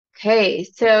Okay,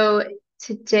 so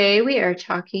today we are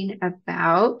talking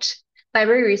about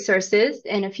library resources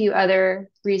and a few other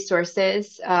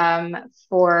resources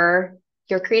for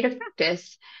your creative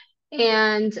practice.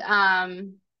 And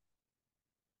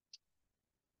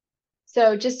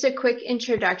so just a quick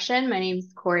introduction. My name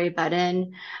is Corey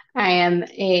Budden. I am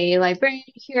a librarian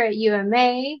here at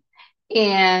UMA.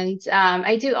 And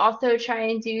I do also try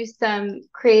and do some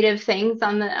creative things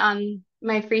on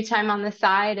my free time on the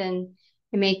side, and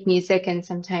I make music and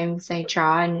sometimes I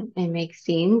draw and make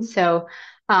scenes. So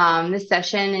this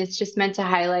session is just meant to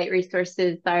highlight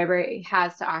resources the library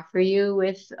has to offer you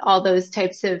with all those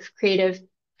types of creative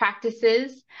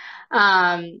practices.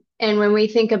 And when we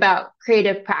think about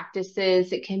creative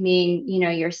practices, it can mean,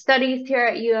 your studies here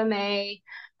at UMA,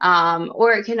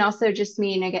 or it can also just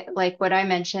mean, again, like what I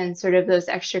mentioned, sort of those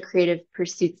extra creative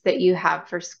pursuits that you have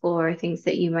for school or things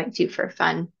that you might do for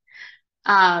fun.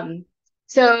 Um,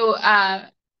 so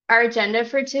our agenda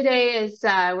for today is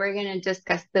we're going to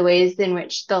discuss the ways in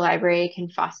which the library can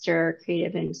foster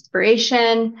creative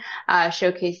inspiration,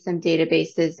 showcase some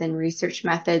databases and research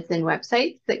methods and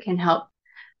websites that can help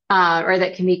or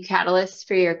that can be catalysts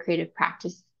for your creative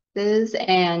practices.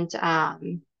 And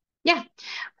yeah.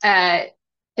 Uh,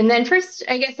 and then first,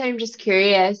 I guess I'm just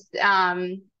curious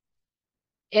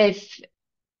if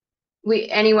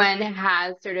anyone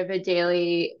has sort of a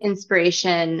daily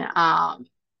inspiration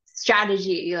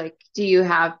strategy. Like, do you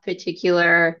have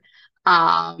particular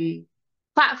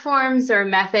platforms or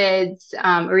methods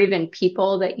or even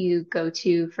people that you go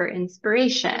to for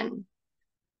inspiration?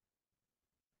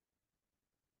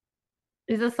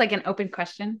 Is this like an open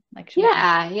question? Like, should I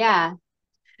answer? Yeah,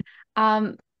 yeah.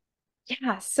 Um,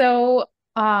 yeah, so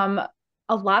um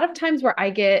a lot of times where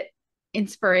I get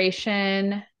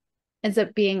inspiration ends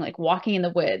up being like walking in the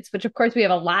woods, which of course we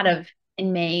have a lot of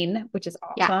in Maine, which is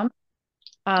Yeah.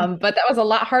 awesome. But that was a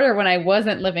lot harder when I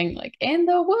wasn't living like in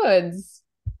the woods.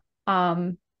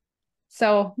 Um,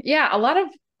 so yeah, a lot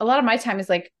of my time is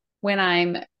like when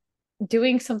I'm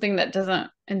doing something that doesn't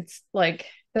and like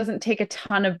doesn't take a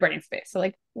ton of brain space. So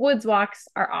like woods walks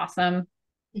are awesome.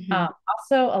 Mhm.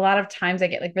 Also, a lot of times I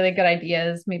get like really good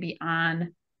ideas, maybe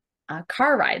on a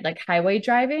car ride, like highway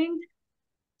driving.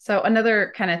 So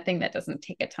another kind of thing that doesn't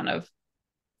take a ton of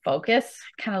focus,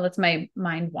 kind of lets my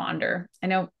mind wander. I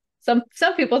know some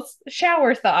people's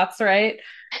shower thoughts, right?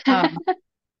 Um,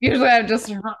 Usually I'm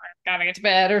just gotta get to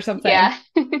bed or something. Yeah.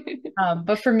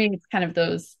 But for me, it's kind of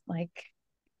those like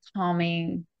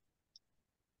calming,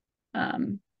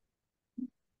 um,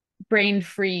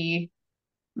 brain-free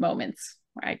moments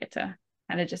where I get to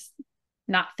kind of just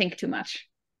not think too much.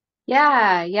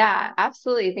 Yeah, yeah,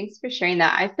 absolutely. Thanks for sharing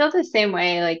that. I feel the same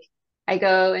way. Like I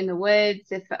go in the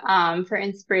woods if for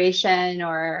inspiration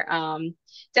or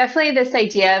definitely this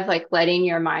idea of like letting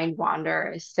your mind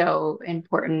wander is so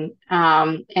important.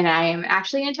 And I am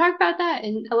actually going to talk about that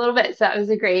in a little bit. So that was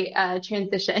a great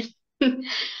transition.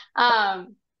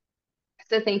 Um,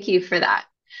 so thank you for that.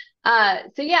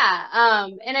 So yeah,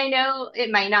 and I know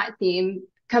it might not seem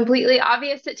completely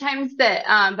obvious at times that,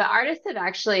 but artists have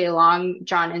actually long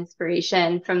drawn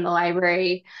inspiration from the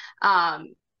library,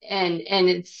 and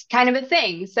it's kind of a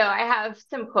thing. So I have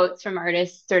some quotes from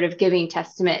artists, sort of giving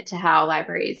testament to how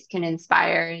libraries can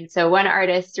inspire. And so one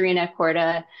artist, Serena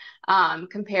Corda,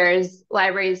 compares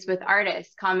libraries with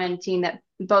artists, commenting that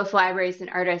both libraries and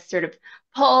artists sort of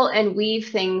pull and weave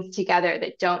things together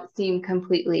that don't seem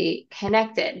completely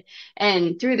connected.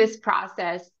 And through this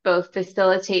process, both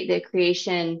facilitate the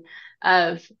creation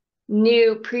of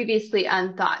new, previously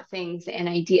unthought things and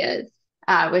ideas,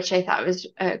 which I thought was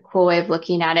a cool way of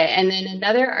looking at it. And then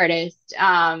another artist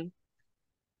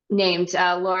named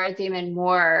Laura Damon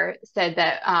Moore said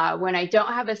that when I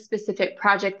don't have a specific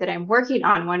project that I'm working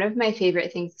on, one of my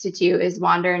favorite things to do is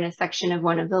wander in a section of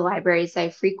one of the libraries I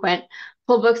frequent,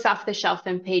 pull books off the shelf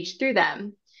and page through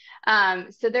them.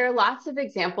 So there are lots of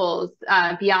examples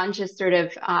beyond just sort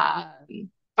of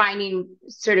finding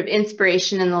sort of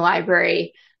inspiration in the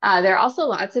library. There are also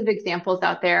lots of examples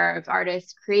out there of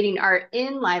artists creating art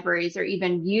in libraries or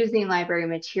even using library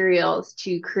materials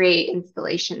to create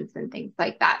installations and things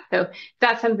like that. So if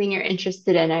that's something you're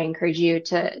interested in, I encourage you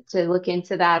to look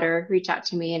into that or reach out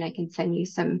to me and I can send you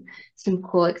some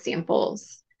cool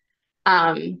examples.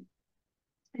 Um,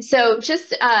 so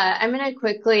just I'm going to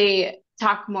quickly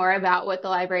talk more about what the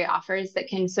library offers that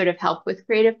can sort of help with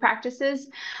creative practices.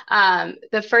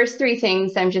 The first three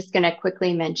things I'm just going to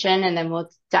quickly mention, and then we'll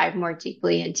dive more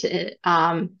deeply into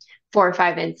four,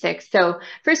 five, and six. So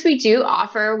first, we do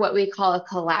offer what we call a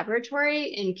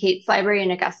collaboratory in Kate's Library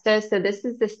in Augusta. So this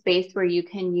is the space where you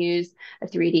can use a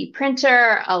 3D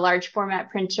printer, a large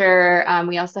format printer.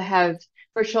 We also have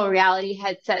virtual reality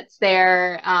headsets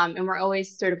there. And we're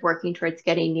always sort of working towards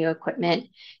getting new equipment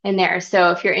in there.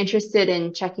 So if you're interested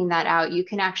in checking that out, you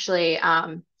can actually,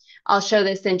 I'll show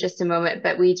this in just a moment,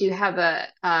 but we do have a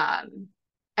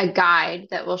guide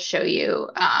that will show you,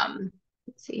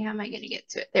 let's see, how am I going to get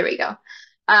to it? There we go.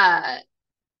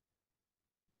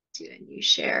 Do a new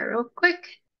share real quick.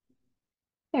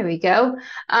 There we go.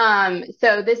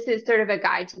 So this is sort of a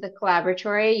guide to the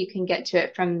collaboratory. You can get to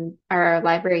it from our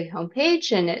library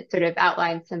homepage, and it sort of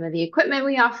outlines some of the equipment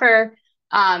we offer,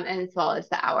 and as well as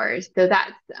the hours. So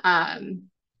that's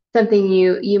something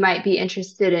you might be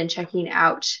interested in checking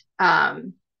out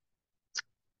in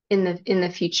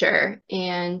the future.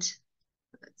 And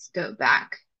let's go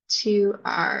back to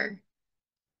our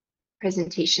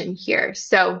presentation here.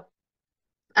 So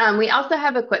we also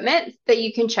have equipment that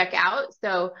you can check out.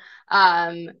 So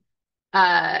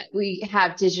we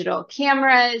have digital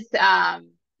cameras.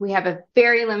 We have a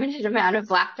very limited amount of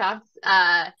laptops,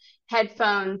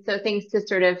 headphones, so things to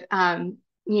sort of,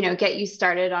 get you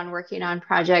started on working on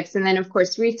projects. And then, of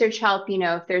course, research help,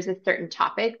 if there's a certain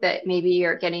topic that maybe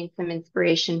you're getting some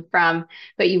inspiration from,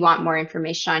 but you want more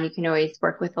information on, you can always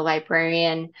work with a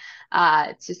librarian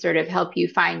to sort of help you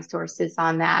find sources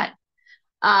on that.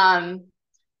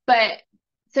 But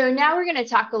so now we're going to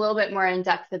talk a little bit more in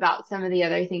depth about some of the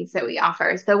other things that we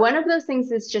offer. So one of those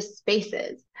things is just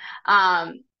spaces.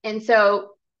 And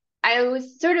so I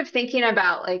was sort of thinking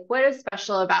about like what is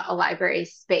special about a library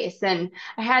space. And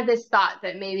I had this thought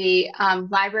that maybe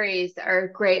libraries are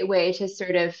a great way to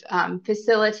sort of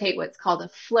facilitate what's called a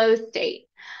flow state.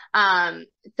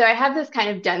 So I have this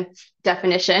kind of dense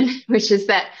definition, which is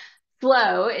that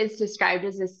flow is described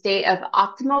as a state of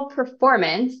optimal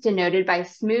performance denoted by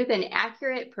smooth and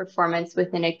accurate performance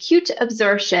with an acute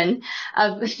absorption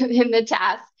of in the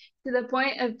task to the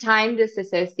point of time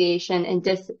disassociation and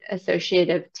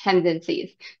dissociative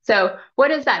tendencies. So what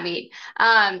does that mean?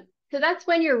 So that's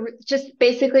when you're just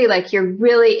basically like you're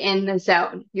really in the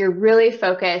zone. You're really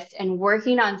focused and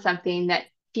working on something that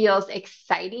feels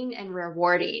exciting and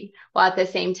rewarding while at the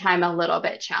same time a little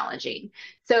bit challenging.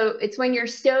 So it's when you're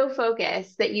so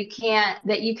focused that you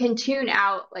can tune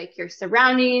out like your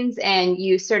surroundings, and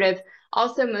you sort of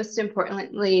also, most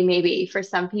importantly, maybe for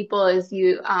some people, is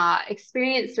you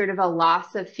experience sort of a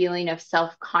loss of feeling of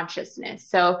self-consciousness.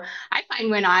 So I find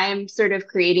when I'm sort of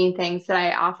creating things that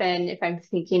I often, if I'm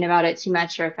thinking about it too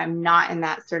much, or if I'm not in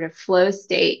that sort of flow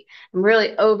state, I'm really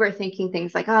overthinking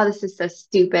things like, oh, this is so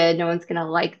stupid, no one's gonna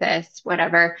like this,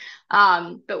 whatever.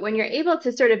 But when you're able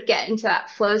to sort of get into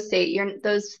that flow state,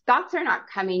 those thoughts are not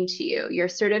coming to you. You're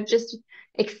sort of just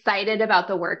excited about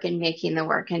the work and making the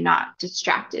work and not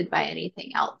distracted by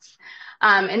anything else.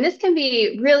 And this can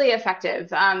be really effective.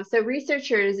 So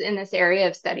researchers in this area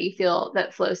of study feel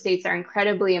that flow states are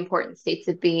incredibly important states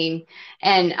of being.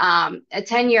 And a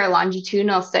 10-year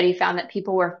longitudinal study found that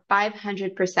people were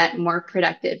 500% more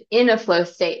productive in a flow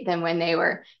state than when they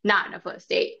were not in a flow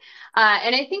state.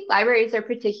 And I think libraries are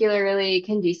particularly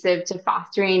conducive to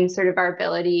fostering sort of our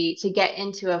ability to get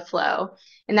into a flow.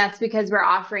 And that's because we're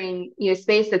offering you a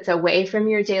space that's away from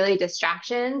your daily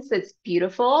distractions, that's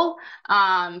beautiful,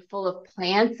 full of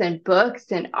plants and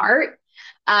books and art.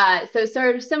 So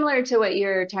sort of similar to what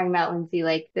you're talking about, Lindsay,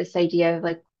 like this idea of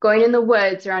like going in the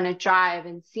woods or on a drive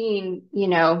and seeing,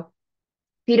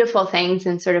 beautiful things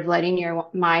and sort of letting your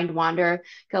mind wander.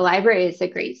 The library is a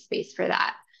great space for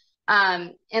that.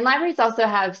 And libraries also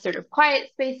have sort of quiet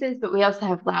spaces, but we also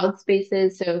have loud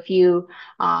spaces. So if you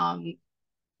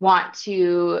want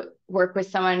to work with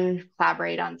someone,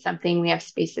 collaborate on something, we have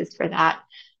spaces for that.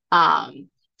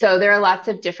 So there are lots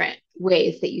of different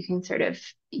ways that you can sort of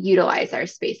utilize our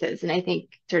spaces. And I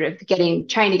think sort of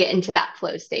trying to get into that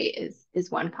flow state is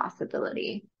one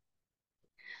possibility.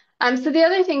 So the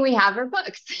other thing we have are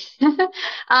books.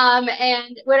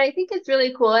 And what I think is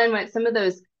really cool, and what some of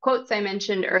those quotes I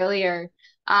mentioned earlier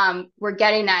we're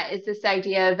getting at, is this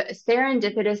idea of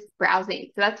serendipitous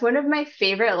browsing. So that's one of my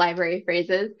favorite library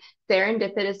phrases,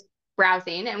 serendipitous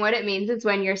browsing. And what it means is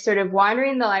when you're sort of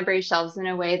wandering the library shelves in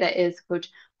a way that is, quote,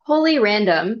 wholly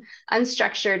random,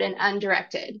 unstructured, and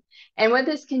undirected. And what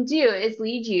this can do is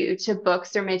lead you to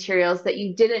books or materials that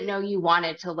you didn't know you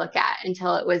wanted to look at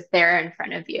until it was there in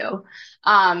front of you.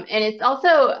 And it's also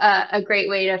a great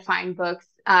way to find books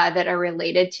that are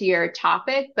related to your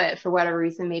topic, but for whatever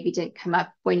reason, maybe didn't come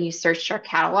up when you searched our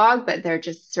catalog, but they're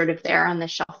just sort of there on the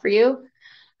shelf for you.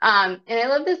 And I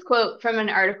love this quote from an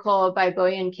article by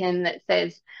Boyan Kim that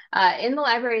says, in the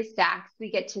library stacks,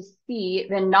 we get to see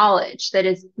the knowledge that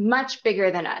is much bigger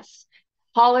than us,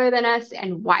 taller than us,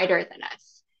 and wider than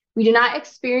us. We do not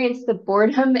experience the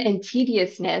boredom and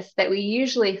tediousness that we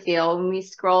usually feel when we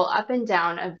scroll up and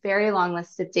down a very long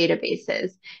list of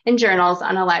databases and journals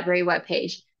on a library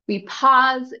webpage. We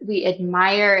pause, we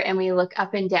admire, and we look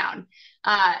up and down.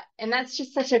 And that's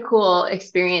just such a cool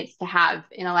experience to have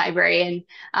in a library.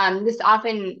 And this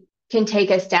often can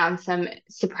take us down some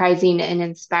surprising and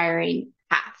inspiring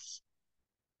paths.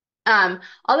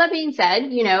 All that being said,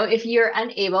 if you're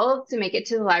unable to make it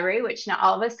to the library, which not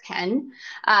all of us can,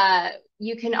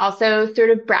 you can also sort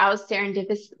of browse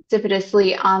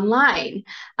serendipitously online.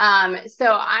 So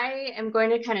I am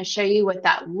going to kind of show you what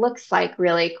that looks like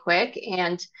really quick.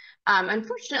 And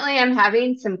unfortunately, I'm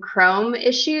having some Chrome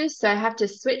issues, so I have to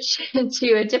switch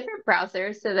to a different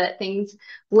browser so that things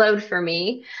load for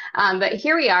me. But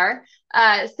here we are.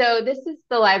 So this is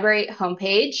the library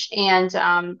homepage,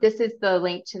 and this is the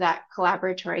link to that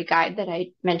collaboratory guide that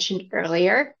I mentioned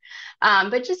earlier.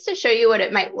 But just to show you what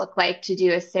it might look like to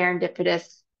do a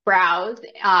serendipitous browse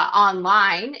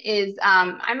online is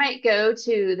I might go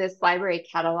to this library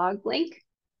catalog link.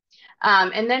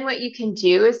 And then what you can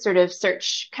do is sort of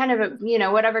search kind of,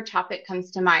 whatever topic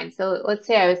comes to mind. So let's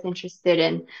say I was interested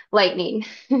in lightning.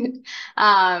 And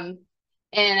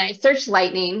I searched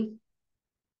lightning.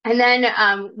 And then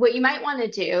what you might want to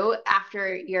do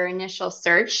after your initial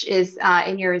search is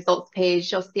in your results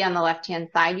page, you'll see on the left-hand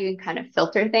side, you can kind of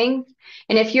filter things.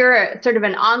 And if you're sort of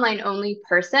an online only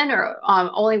person or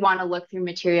only want to look through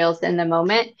materials in the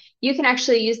moment, you can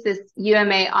actually use this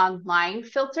UMA online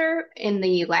filter in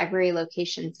the library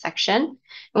location section. And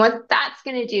what that's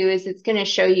going to do is it's going to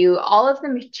show you all of the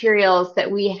materials that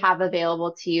we have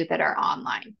available to you that are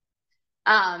online.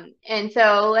 And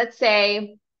so let's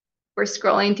say we're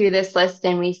scrolling through this list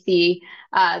and we see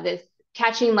this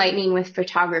catching lightning with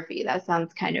photography. That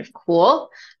sounds kind of cool.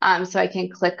 So I can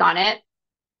click on it.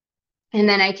 And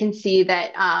then I can see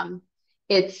that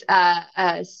it's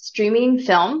a streaming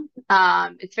film.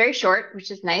 It's very short, which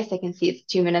is nice. I can see it's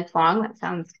 2 minutes long. That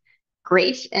sounds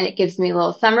great. And it gives me a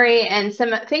little summary and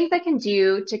some things I can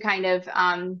do to kind of,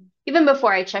 even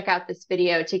before I check out this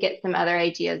video, to get some other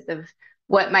ideas of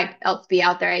what might else be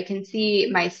out there. I can see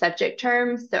my subject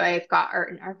terms. So I've got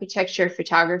art and architecture,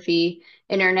 photography,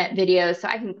 internet videos. So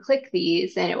I can click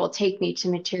these and it will take me to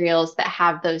materials that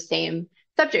have those same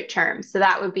subject terms. So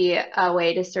that would be a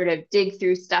way to sort of dig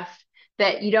through stuff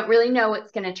that you don't really know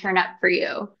what's going to turn up for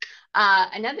you.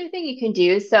 Another thing you can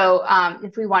do, so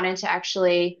if we wanted to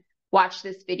actually watch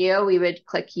this video, we would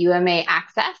click UMA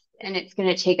Access, and it's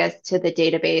going to take us to the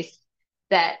database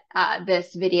that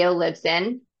this video lives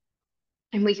in.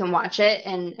 And we can watch it,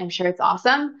 and I'm sure it's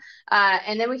awesome.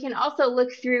 And then we can also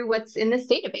look through what's in this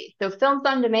database. So Films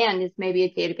on Demand is maybe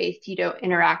a database you don't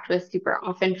interact with super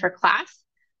often for class.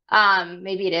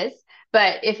 Maybe it is,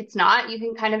 but if it's not, you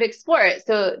can kind of explore it.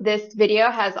 So this video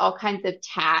has all kinds of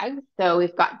tags. So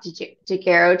we've got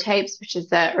daguerreotypes, which is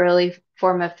the early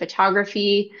form of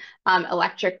photography,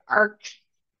 electric arc,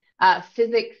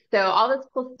 physics, so all this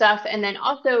cool stuff, and then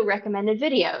also recommended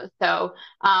videos. So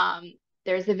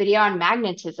there's a video on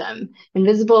magnetism,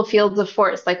 invisible fields of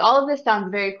force. Like all of this sounds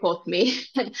very cool to me.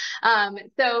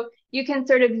 So you can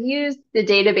sort of use the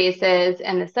databases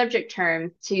and the subject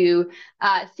terms to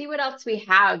see what else we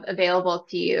have available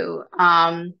to you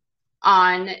on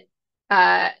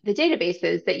the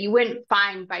databases that you wouldn't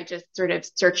find by just sort of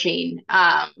searching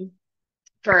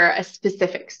for a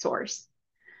specific source.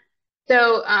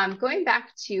 So going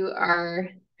back to our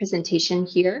presentation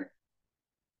here,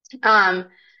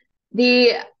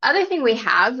 the other thing we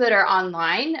have that are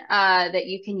online that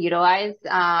you can utilize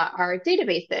are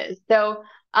databases. So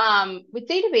with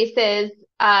databases,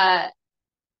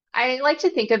 I like to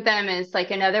think of them as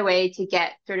like another way to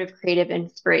get sort of creative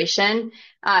inspiration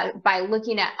by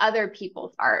looking at other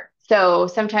people's art. So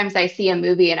sometimes I see a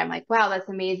movie and I'm like, wow, that's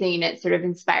amazing. It sort of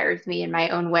inspires me in my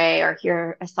own way, or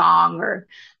hear a song or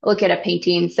look at a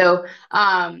painting. So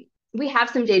we have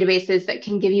some databases that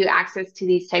can give you access to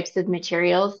these types of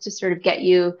materials to sort of get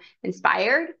you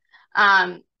inspired.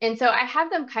 And so I have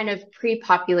them kind of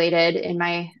pre-populated in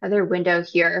my other window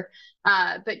here.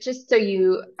 But just so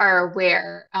you are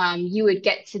aware, you would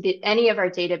get to any of our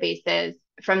databases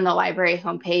from the library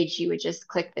homepage. You would just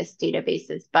click this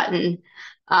databases button,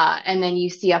 and then you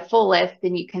see a full list,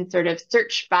 and you can sort of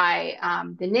search by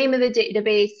the name of the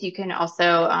database. You can also,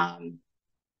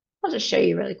 I'll just show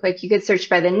you really quick. You could search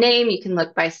by the name. You can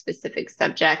look by specific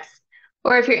subjects,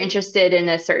 or if you're interested in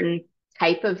a certain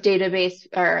type of database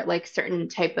or like certain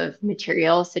type of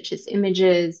material, such as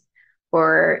images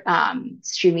or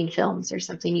streaming films or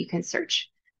something, you can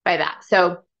search by that.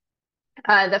 So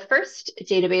the first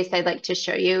database I'd like to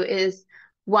show you is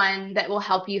one that will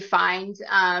help you find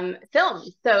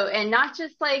films. So, and not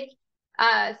just like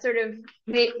sort of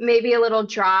maybe a little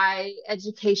dry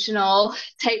educational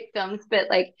type films, but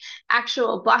like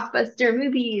actual blockbuster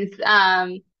movies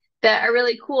that are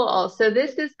really cool. So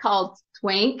this is called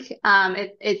Swank.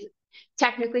 It's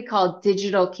technically called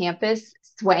Digital Campus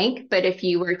Swank, but if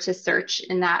you were to search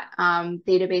in that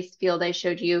database field I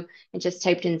showed you and just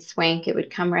typed in Swank, it would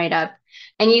come right up.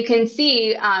 And you can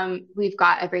see we've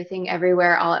got Everything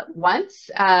Everywhere All at Once,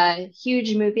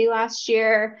 huge movie last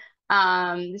year.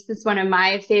 This is one of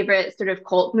my favorite sort of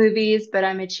cult movies, but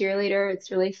I'm a cheerleader.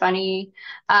 It's really funny.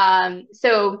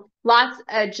 So lots,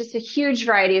 just a huge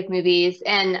variety of movies.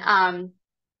 And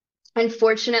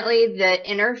unfortunately, the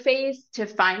interface to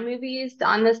find movies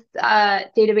on this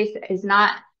database is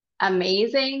not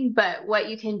amazing, but what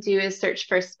you can do is search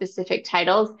for specific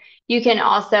titles. You can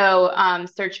also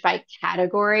search by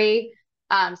category,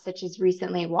 such as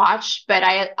recently watched. But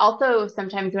I also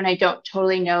sometimes when I don't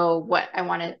totally know what I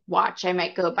want to watch, I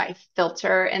might go by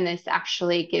filter, and this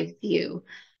actually gives you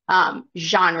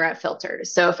genre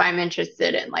filters. So if I'm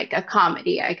interested in like a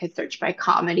comedy, I could search by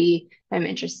comedy. If I'm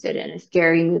interested in a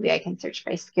scary movie, I can search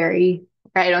by scary.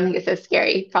 I don't think it says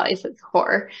scary, it probably says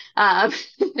horror.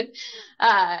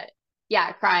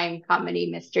 Yeah, crime,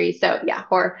 comedy, mystery. So yeah,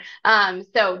 horror.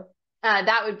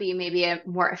 That would be maybe a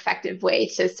more effective way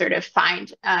to sort of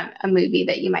find a movie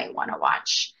that you might want to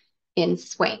watch in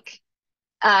Swank.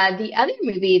 The other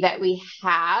movie that we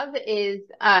have is,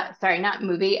 sorry, not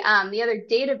movie. The other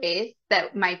database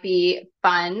that might be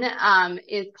fun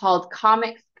is called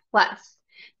Comics Plus.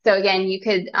 So again, you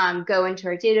could go into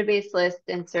our database list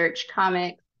and search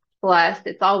Comics Plus.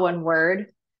 It's all one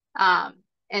word, and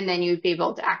then you'd be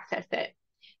able to access it.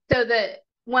 So the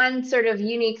one sort of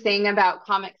unique thing about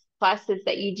Comics Plus is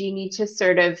that you do need to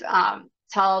sort of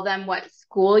tell them what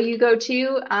school you go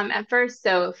to at first.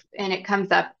 So, and it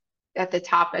comes up at the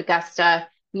top, Augusta,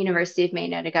 University of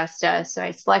Maine at Augusta. So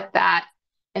I select that.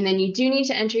 And then you do need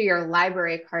to enter your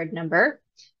library card number,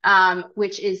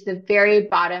 which is the very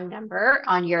bottom number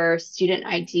on your student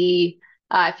ID.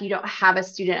 If you don't have a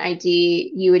student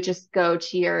ID, you would just go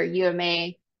to your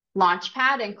UMA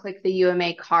Launchpad and click the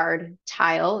UMA card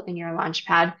tile in your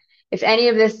Launchpad. If any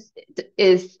of this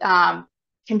is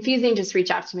confusing, just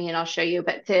reach out to me and I'll show you.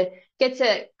 But to get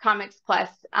to Comics Plus,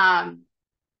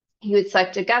 you would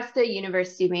select Augusta,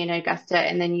 University of Maine, Augusta,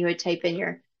 and then you would type in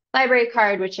your library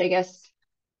card, which I guess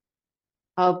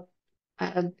I'll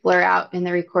blur out in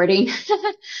the recording.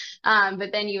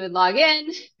 But then you would log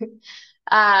in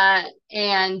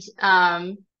and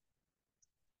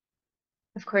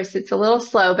of course it's a little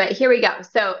slow, but here we go.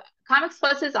 So Comics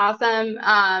Plus is awesome.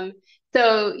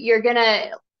 So you're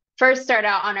gonna first start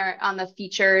out on the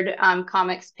featured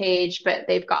comics page, but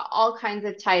they've got all kinds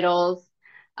of titles.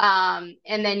 And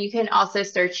then you can also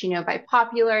search, by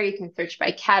popular, you can search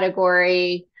by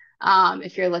category,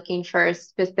 if you're looking for a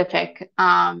specific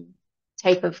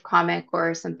type of comic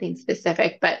or something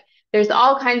specific. But there's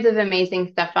all kinds of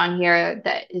amazing stuff on here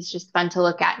that is just fun to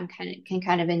look at and can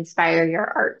kind of inspire your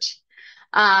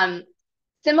art.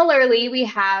 Similarly, we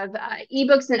have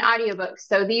ebooks and audiobooks.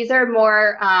 So these are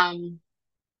more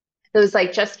those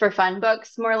like just for fun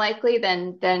books, more likely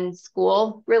than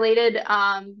school related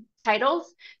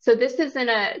titles. So this is in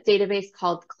a database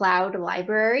called Cloud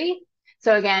Library.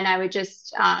 So again, I would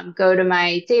just go to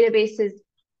my databases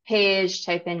page,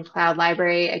 type in Cloud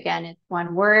Library. Again, it's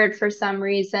one word for some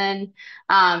reason.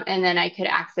 And then I could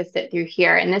access it through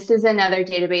here. And this is another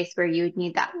database where you would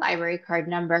need that library card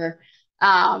number.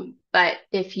 But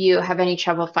if you have any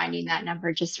trouble finding that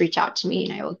number, just reach out to me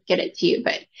and I will get it to you.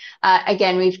 But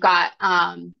again, we've got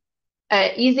an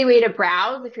easy way to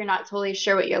browse if you're not totally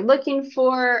sure what you're looking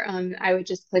for. I would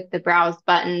just click the browse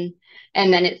button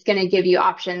and then it's going to give you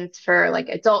options for like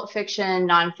adult fiction,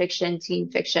 nonfiction, teen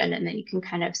fiction, and then you can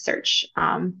kind of search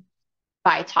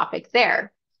by topic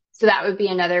there. So that would be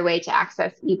another way to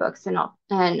access ebooks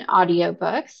and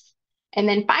audiobooks. And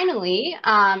then finally,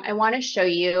 I want to show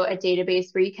you a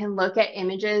database where you can look at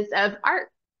images of art.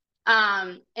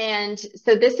 And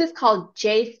so this is called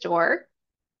JSTOR.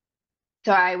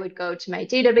 So I would go to my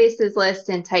databases list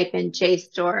and type in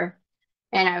JSTOR,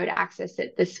 and I would access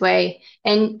it this way.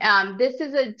 And this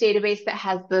is a database that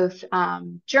has both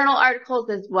journal articles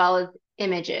as well as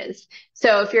images.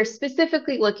 So if you're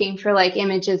specifically looking for like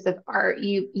images of art,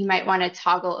 you might want to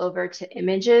toggle over to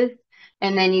images.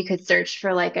 And then you could search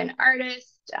for like an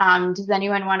artist. Does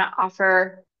anyone want to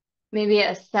offer maybe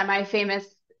a semi-famous,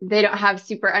 they don't have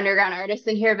super underground artists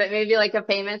in here, but maybe like a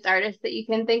famous artist that you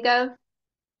can think of?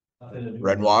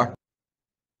 Renoir.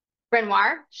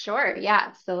 Renoir? Sure,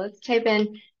 yeah. So let's type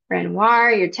in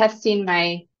Renoir. You're testing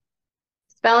my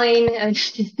spelling.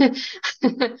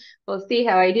 We'll see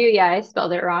how I do. Yeah, I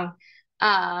spelled it wrong.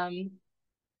 Um,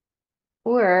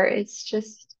 or it's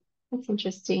just, that's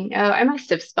interesting. Oh, I must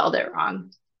have spelled it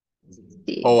wrong. Let's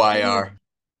see. OIR.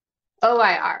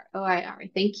 OIR. OIR.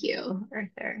 Thank you,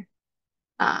 Arthur.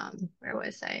 Where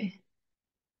was I?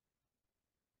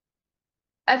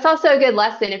 That's also a good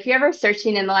lesson. If you're ever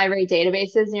searching in the library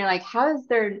databases and you're like, how is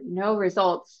there no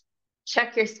results?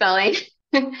 Check your spelling.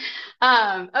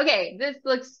 Okay, this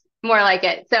looks more like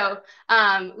it. So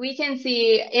we can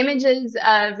see images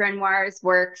of Renoir's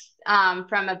works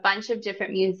from a bunch of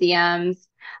different museums.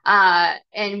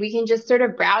 And we can just sort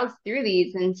of browse through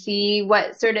these and see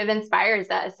what sort of inspires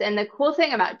us. And the cool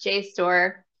thing about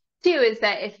JSTOR too is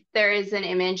that if there is an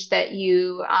image that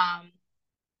you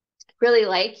really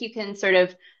like, you can sort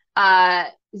of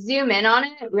zoom in on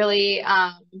it really.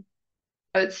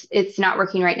 It's not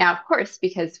working right now, of course,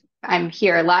 because I'm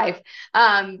here live.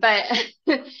 But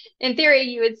in theory,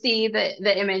 you would see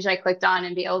the image I clicked on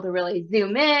and be able to really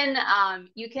zoom in.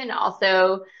 You can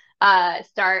also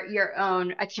start your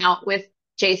own account with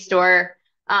JSTOR.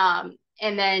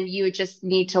 And then you would just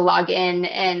need to log in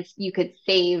and you could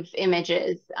save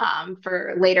images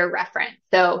for later reference.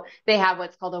 So they have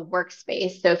what's called a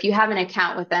workspace. So if you have an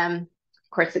account with them, of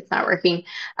course, it's not working.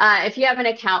 If you have an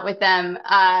account with them,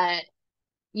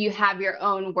 you have your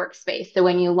own workspace. So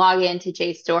when you log into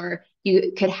JSTOR,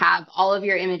 you could have all of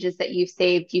your images that you've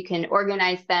saved. You can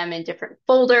organize them in different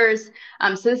folders.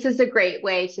 So this is a great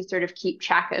way to sort of keep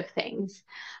track of things.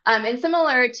 And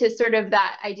similar to sort of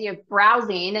that idea of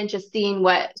browsing and just seeing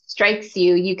what strikes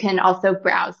you, you can also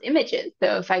browse images.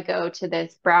 So if I go to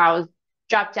this browse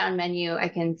drop-down menu, I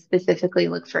can specifically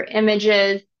look for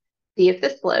images, see if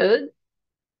this loads.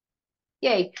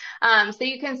 Yay. So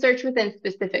you can search within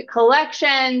specific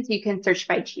collections. You can search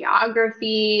by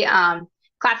geography.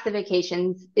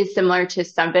 Classifications is similar to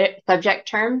subject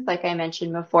terms, like I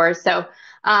mentioned before. So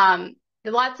there are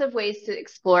lots of ways to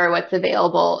explore what's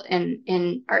available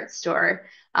in ArtStore.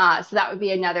 So that would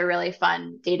be another really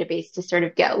fun database to sort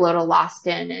of get a little lost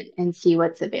in and see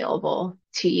what's available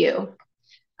to you.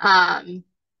 Oh,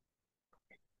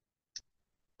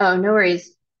 no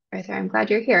worries, Arthur. I'm glad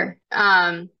you're here.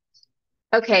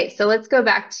 Okay, so let's go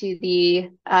back to the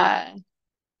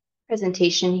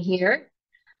presentation here.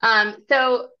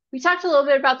 So we talked a little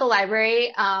bit about the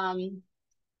library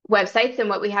websites and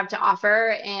what we have to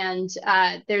offer, and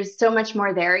there's so much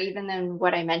more there even than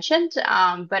what I mentioned.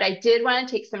 But I did want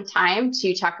to take some time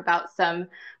to talk about some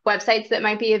websites that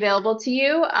might be available to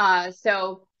you.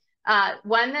 So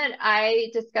one that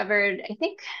I discovered, I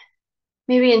think,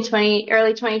 maybe in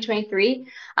early 2023,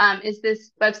 is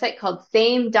this website called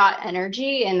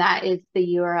same.energy, and that is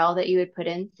the URL that you would put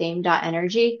in,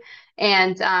 same.energy.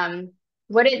 And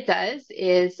what it does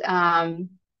is, I'm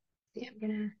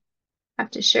gonna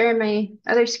have to share my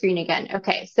other screen again.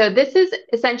 Okay, so this is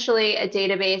essentially a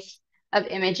database of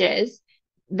images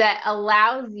that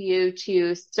allows you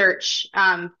to search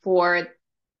for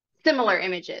similar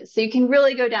images. So you can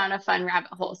really go down a fun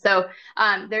rabbit hole. So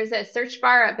there's a search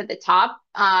bar up at the top.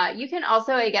 You can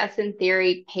also, I guess, in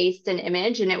theory, paste an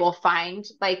image and it will find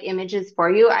like images for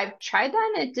you. I've tried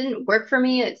that and it didn't work for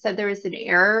me. It said there was an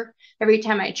error every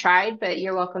time I tried, but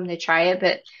you're welcome to try it.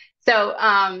 But so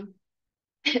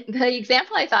the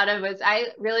example I thought of was I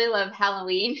really love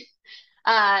Halloween.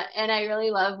 And I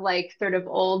really love like sort of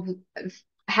old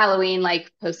Halloween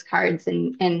like postcards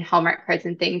and Hallmark cards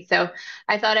and things. So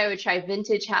I thought I would try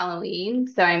vintage Halloween.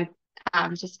 So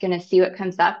I'm just going to see what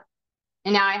comes up.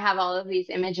 And now I have all of these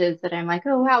images that I'm like,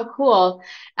 oh, wow, cool.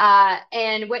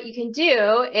 And what you can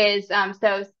do is,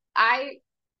 so I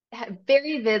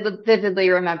very vividly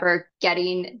remember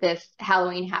getting this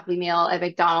Halloween Happy Meal at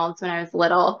McDonald's when I was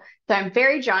little. So I'm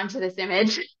very drawn to this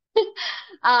image.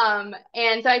 And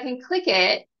so I can click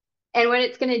it. And what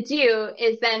it's going to do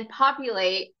is then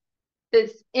populate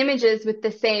this images with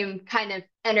the same kind of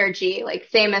energy, like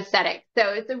same aesthetic.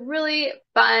 So it's a really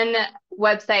fun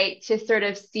website to sort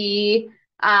of see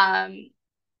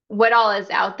what all is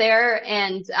out there.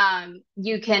 And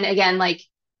you can, again, like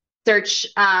search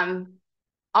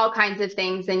all kinds of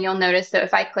things. And you'll notice, so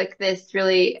if I click this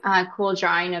really cool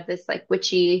drawing of this like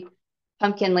witchy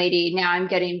pumpkin lady, now I'm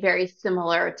getting very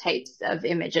similar types of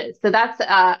images. So that's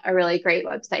a really great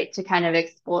website to kind of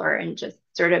explore and just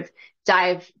sort of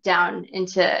dive down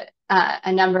into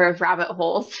a number of rabbit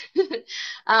holes.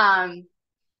 And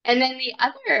then the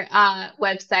other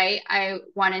website I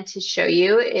wanted to show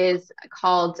you is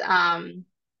called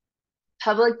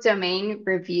Public Domain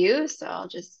Review. So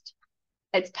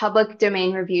it's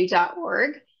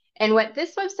publicdomainreview.org. And what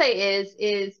this website is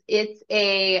it's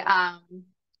a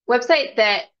website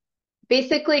that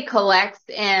basically collects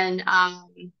and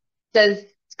does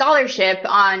scholarship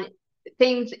on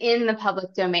things in the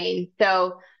public domain.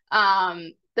 So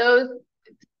those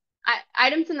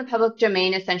items in the public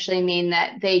domain essentially mean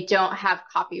that they don't have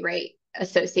copyright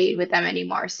associated with them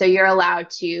anymore. So you're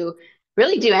allowed to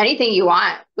really do anything you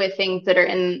want with things that are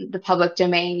in the public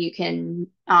domain. You can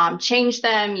change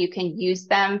them, you can use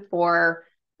them for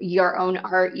your own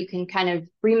art, you can kind of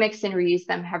remix and reuse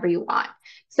them however you want.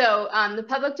 So the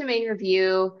public domain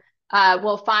review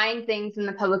will find things in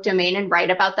the public domain and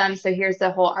write about them. So here's a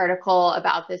whole article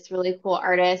about this really cool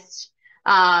artist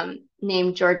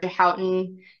named Georgia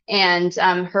Houghton and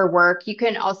her work. You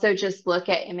can also just look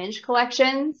at image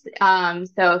collections.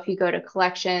 So if you go to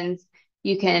collections,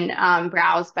 you can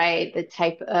browse by the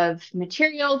type of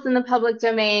materials in the public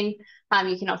domain.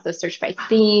 You can also search by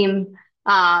theme.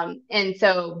 And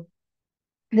so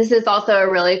this is also a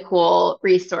really cool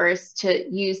resource to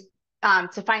use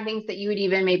to find things that you would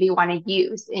even maybe want to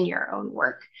use in your own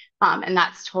work. And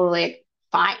that's totally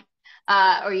fine.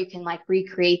 Or you can like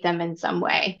recreate them in some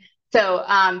way. So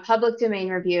public domain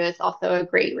review is also a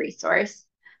great resource.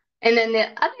 And then the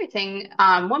other thing,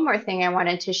 one more thing I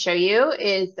wanted to show you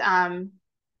is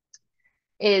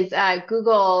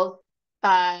Google's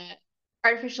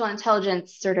artificial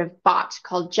intelligence sort of bot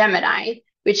called Gemini,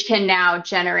 which can now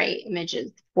generate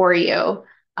images for you,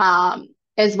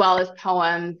 as well as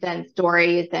poems and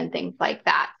stories and things like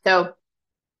that. So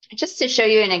just to show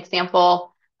you an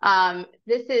example,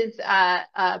 this is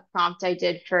a prompt I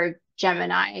did for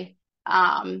Gemini.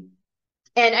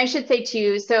 And I should say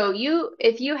too, so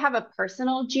if you have a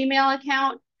personal Gmail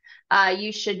account,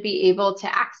 you should be able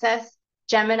to access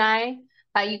Gemini.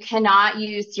 You cannot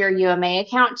use your UMA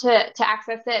account to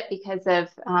access it because of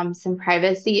some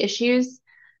privacy issues,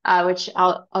 which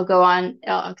I'll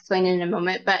explain in a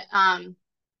moment. But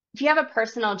if you have a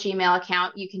personal Gmail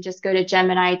account, you can just go to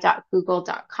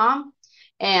gemini.google.com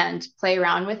and play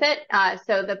around with it.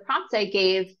 So the prompt I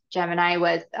gave Gemini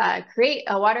was create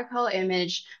a watercolor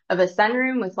image of a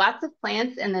sunroom with lots of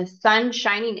plants and the sun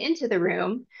shining into the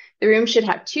room. The room should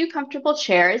have 2 comfortable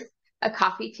chairs, a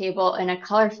coffee table, and a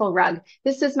colorful rug.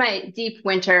 This is my deep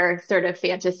winter sort of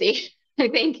fantasy, I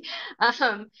think.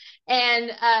 So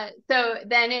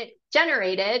then it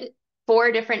generated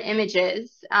 4 different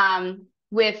images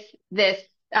with this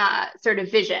sort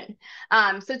of vision.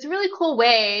 So it's a really cool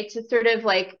way to sort of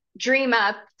like dream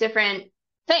up different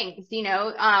things,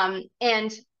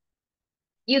 and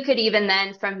you could even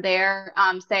then from there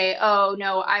say, oh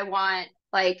no, I want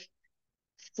like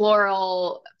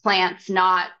floral plants,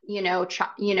 not,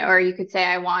 or you could say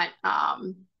I want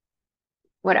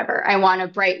whatever, I want a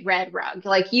bright red rug.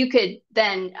 Like you could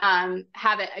then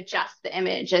have it adjust the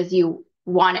image as you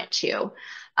want it to,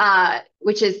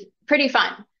 which is pretty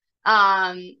fun.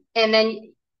 And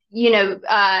then,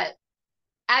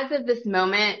 as of this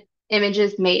moment,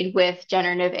 images made with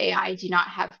generative AI do not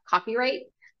have copyright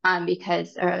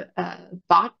because a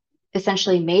bot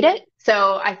essentially made it.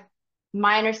 So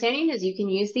my understanding is you can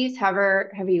use these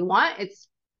however you want. It's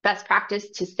best practice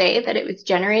to say that it was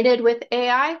generated with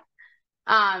AI.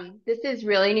 This is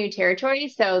really new territory,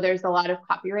 so there's a lot of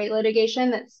copyright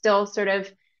litigation that's still sort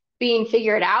of being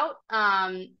figured out.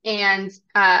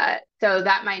 So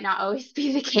that might not always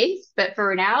be the case, but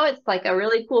for now, it's like a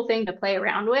really cool thing to play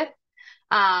around with.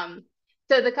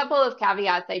 So the couple of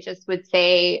caveats I just would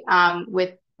say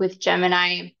with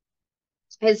Gemini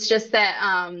is just that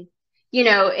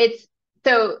it's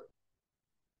so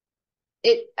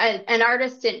an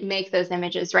artist didn't make those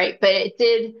images, right? But it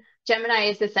did. Gemini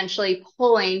is essentially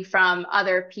pulling from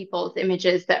other people's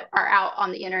images that are out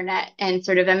on the internet and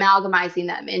sort of amalgamizing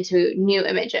them into new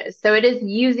images. So it is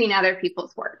using other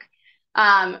people's work,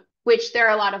 which there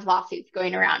are a lot of lawsuits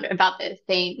going around about this,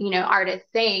 saying, artists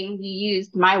saying you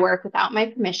used my work without my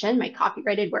permission, my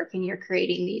copyrighted work, and you're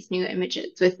creating these new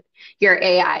images with your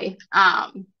AI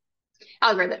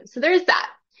algorithm. So there's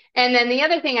that. And then the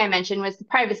other thing I mentioned was the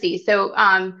privacy. So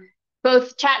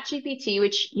both ChatGPT,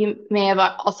 which you may have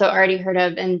also already heard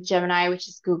of, and Gemini, which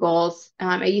is Google's,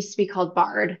 it used to be called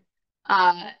Bard.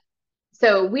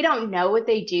 So we don't know what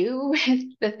they do with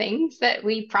the things that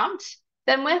we prompt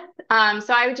them with.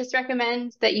 So I would just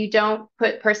recommend that you don't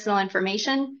put personal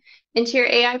information into your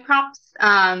AI prompts.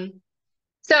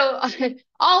 So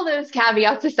all those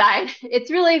caveats aside,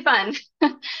 it's really fun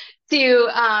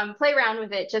to play around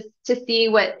with it just to see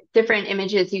what different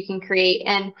images you can create.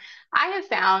 And I have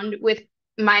found with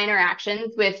my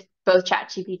interactions with both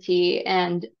ChatGPT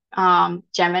and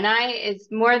Gemini is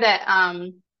more that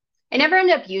I never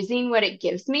end up using what it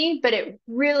gives me, but it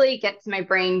really gets my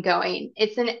brain going.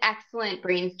 It's an excellent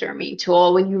brainstorming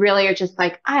tool when you really are just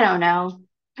like, I don't know.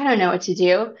 I don't know what to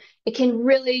do. It can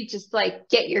really just like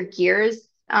get your gears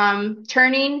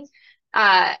turning.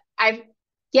 I've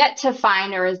yet to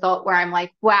find a result where I'm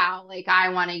like, wow, like I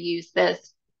want to use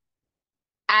this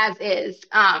as is.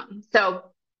 So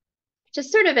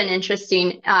just sort of an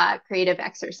interesting creative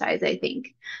exercise, I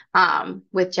think,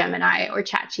 with Gemini or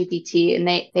ChatGPT, and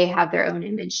they have their own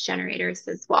image generators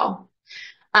as well.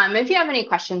 If you have any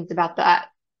questions about the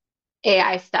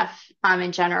AI stuff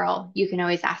in general, you can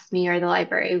always ask me or the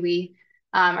library. We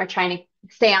are trying to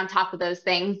stay on top of those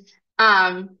things.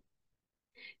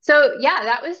 So yeah,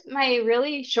 that was my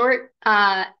really short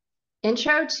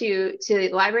intro to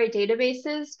library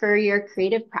databases for your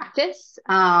creative practice.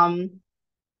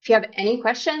 If you have any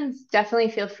questions, definitely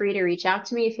feel free to reach out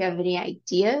to me. If you have any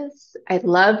ideas, I'd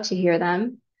love to hear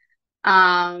them.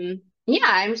 Yeah,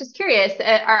 I'm just curious.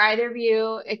 Are either of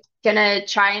you gonna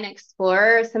try and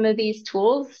explore some of these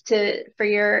tools to for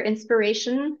your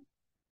inspiration?